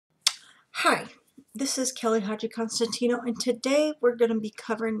Hi, this is Kelly Haji Constantino, and today we're going to be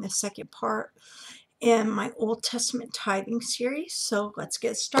covering the second part in my Old Testament tithing series. So let's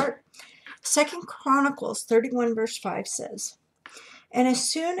get started. 2 Chronicles 31 verse 5 says, "And as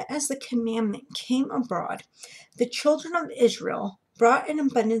soon as the commandment came abroad, the children of Israel brought in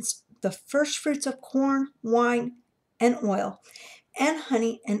abundance the first fruits of corn, wine, and oil, and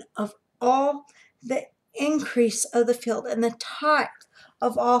honey, and of all the increase of the field, and the tithe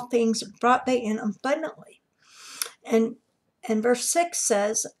of all things brought they in abundantly." And verse 6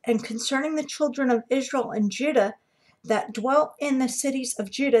 says, "And concerning the children of Israel and Judah that dwelt in the cities of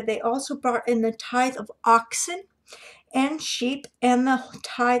Judah, they also brought in the tithe of oxen and sheep, and the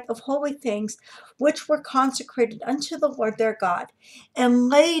tithe of holy things, which were consecrated unto the Lord their God, and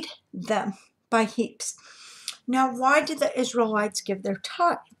laid them by heaps." Now, why did the Israelites give their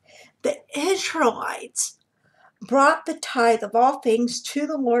tithe? The Israelites brought the tithe of all things to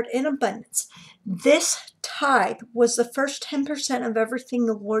the Lord in abundance. This tithe was the first 10% of everything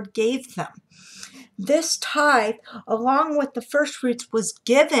the Lord gave them. This tithe, along with the first fruits, was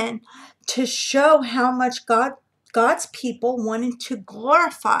given to show how much God's people wanted to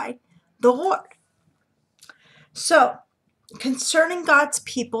glorify the Lord. So, concerning God's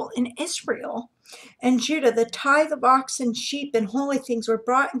people in Israel and Judah, the tithe of oxen, sheep, and holy things were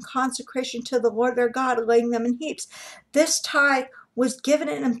brought in consecration to the Lord their God, laying them in heaps. This tithe was given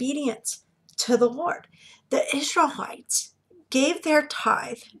in obedience to the Lord. The Israelites gave their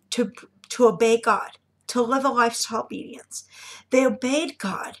tithe to obey God, to live a lifestyle of obedience. They obeyed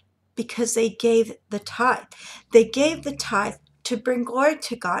God because they gave the tithe. They gave the tithe to bring glory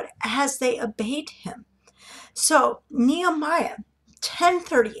to God as they obeyed Him. So Nehemiah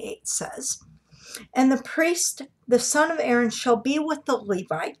 10:38 says, "And the priest, the son of Aaron, shall be with the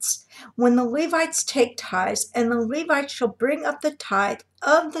Levites when the Levites take tithes, and the Levites shall bring up the tithe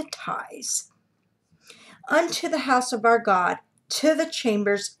of the tithes unto the house of our God, to the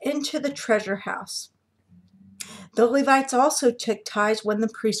chambers, into the treasure house." The Levites also took tithes when the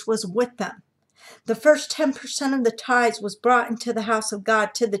priest was with them. The first 10% of the tithes was brought into the house of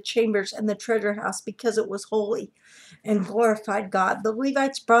God, to the chambers and the treasure house, because it was holy and glorified God. The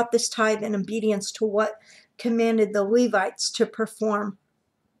Levites brought this tithe in obedience to what commanded the Levites to perform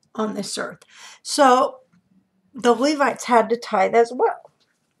on this earth. So the Levites had to tithe as well.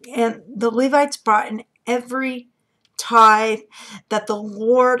 And the Levites brought in every tithe that the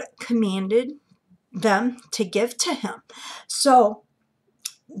Lord commanded them to give to Him. So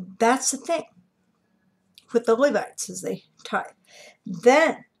that's the thing with the Levites, as they tithe.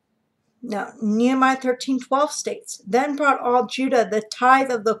 Then, now Nehemiah 13:12 states, "Then brought all Judah the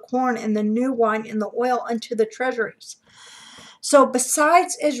tithe of the corn and the new wine and the oil unto the treasuries." So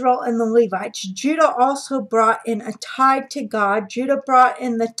besides Israel and the Levites, Judah also brought in a tithe to God. Judah brought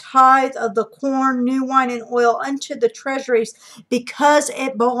in the tithe of the corn, new wine, and oil unto the treasuries, because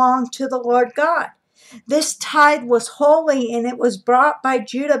it belonged to the Lord God. This tithe was holy, and it was brought by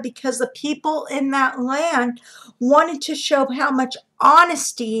Judah because the people in that land wanted to show how much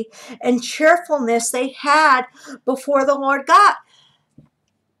honesty and cheerfulness they had before the Lord God.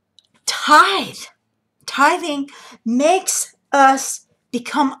 Tithing makes us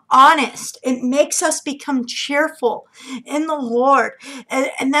become honest. It makes us become cheerful in the Lord.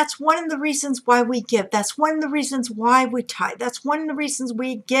 And that's one of the reasons why we give. That's one of the reasons why we tithe. That's one of the reasons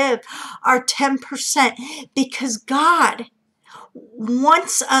we give our 10%, because God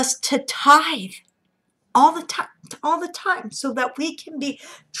wants us to tithe all the time, so that we can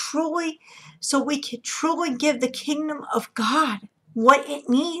truly give the kingdom of God what it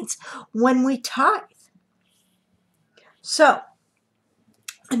needs when we tithe. So,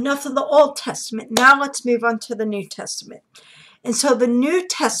 enough of the Old Testament. Now let's move on to the New Testament. And so the New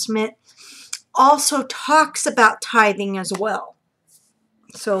Testament also talks about tithing as well.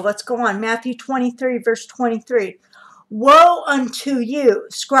 So let's go on. Matthew 23, verse 23. "Woe unto you,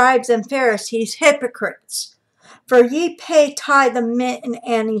 scribes and Pharisees, hypocrites! For ye pay tithe of mint and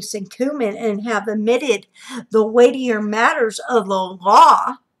anise and cumin, and have omitted the weightier matters of the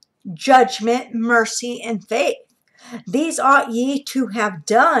law, judgment, mercy, and faith. These ought ye to have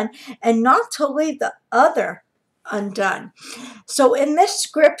done, and not to leave the other undone." So in this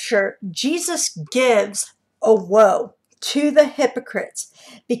scripture, Jesus gives a woe to the hypocrites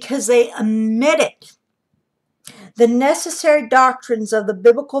because they omitted the necessary doctrines of the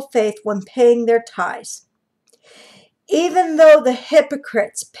biblical faith when paying their tithes. Even though the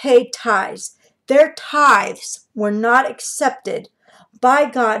hypocrites paid tithes, their tithes were not accepted by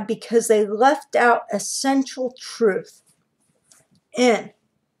God because they left out essential truth in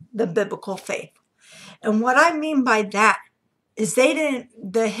the biblical faith. And what I mean by that is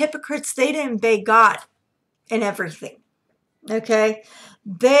the hypocrites, they didn't obey God in everything. Okay?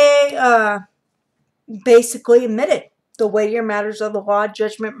 They basically admitted the weightier matters of the law,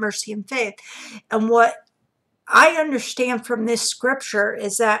 judgment, mercy, and faith. And what I understand from this scripture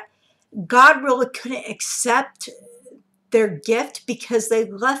is that God really couldn't accept their gift because they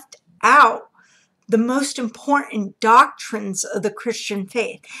left out the most important doctrines of the Christian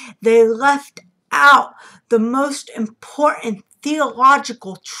faith. They left out the most important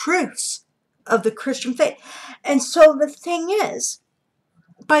theological truths of the Christian faith. And so the thing is,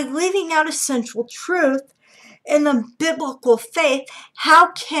 by leaving out essential truth in the biblical faith,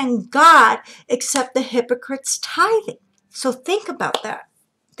 how can God accept the hypocrite's tithing? So think about that.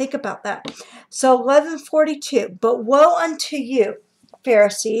 Think about that. So 11:42, but woe unto you,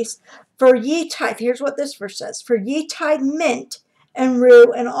 Pharisees, for ye tithe. Here's what this verse says. For ye tithe mint and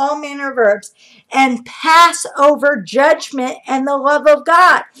rue and all manner of herbs, and pass over judgment and the love of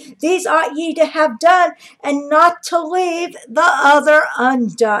God. These ought ye to have done, and not to leave the other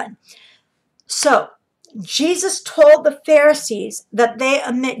undone. So Jesus told the Pharisees that they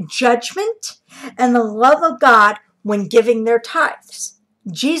omit judgment and the love of God when giving their tithes.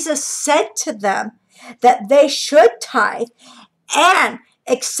 Jesus said to them that they should tithe and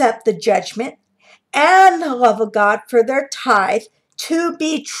accept the judgment and the love of God for their tithe to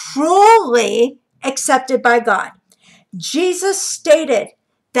be truly accepted by God. Jesus stated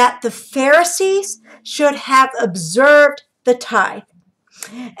that the Pharisees should have observed the tithe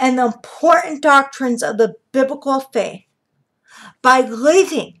and the important doctrines of the biblical faith. By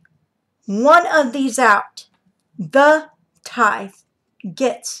leaving one of these out, the tithe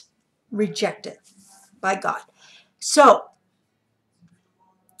gets rejected by God. So,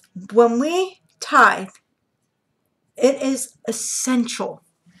 when we tithe, it is essential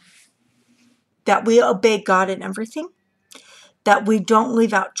that we obey God in everything, that we don't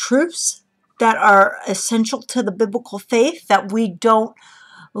leave out truths that are essential to the biblical faith, that we don't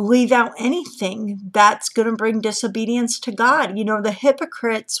leave out anything that's going to bring disobedience to God. You know, the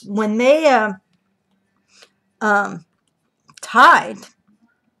hypocrites, when they tithe,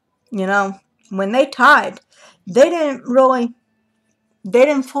 they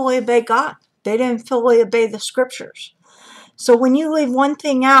didn't fully obey God. They didn't fully obey the scriptures. So when you leave one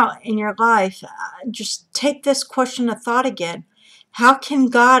thing out in your life, just take this question of thought again. How can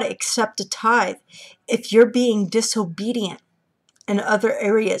God accept a tithe if you're being disobedient in other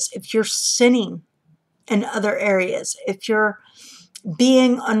areas, if you're sinning in other areas, if you're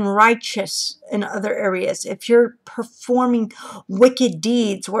being unrighteous in other areas, if you're performing wicked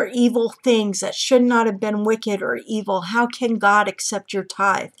deeds or evil things that should not have been wicked or evil? How can God accept your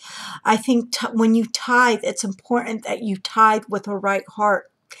tithe? I think when you tithe, it's important that you tithe with a right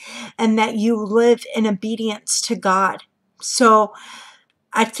heart and that you live in obedience to God. So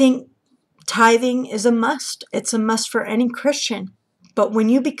I think tithing is a must. It's a must for any Christian. But when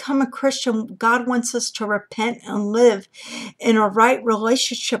you become a Christian, God wants us to repent and live in a right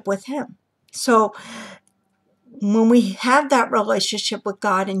relationship with Him. So when we have that relationship with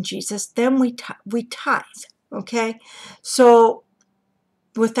God and Jesus, then we tithe, okay? So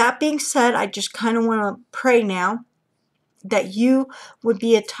with that being said, I just kind of want to pray now that you would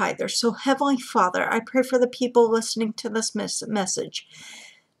be a tither. So Heavenly Father, I pray for the people listening to this message.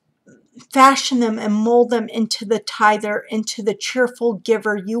 Fashion them and mold them into the tither, into the cheerful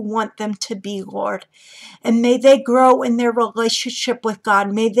giver you want them to be, Lord. And may they grow in their relationship with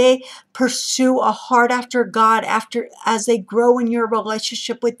God. May they pursue a heart after God as they grow in your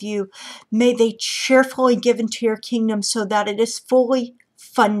relationship with you. May they cheerfully give into your kingdom so that it is fully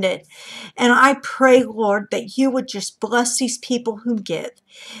funded. And I pray, Lord, that you would just bless these people who give.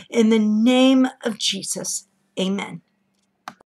 In the name of Jesus, amen.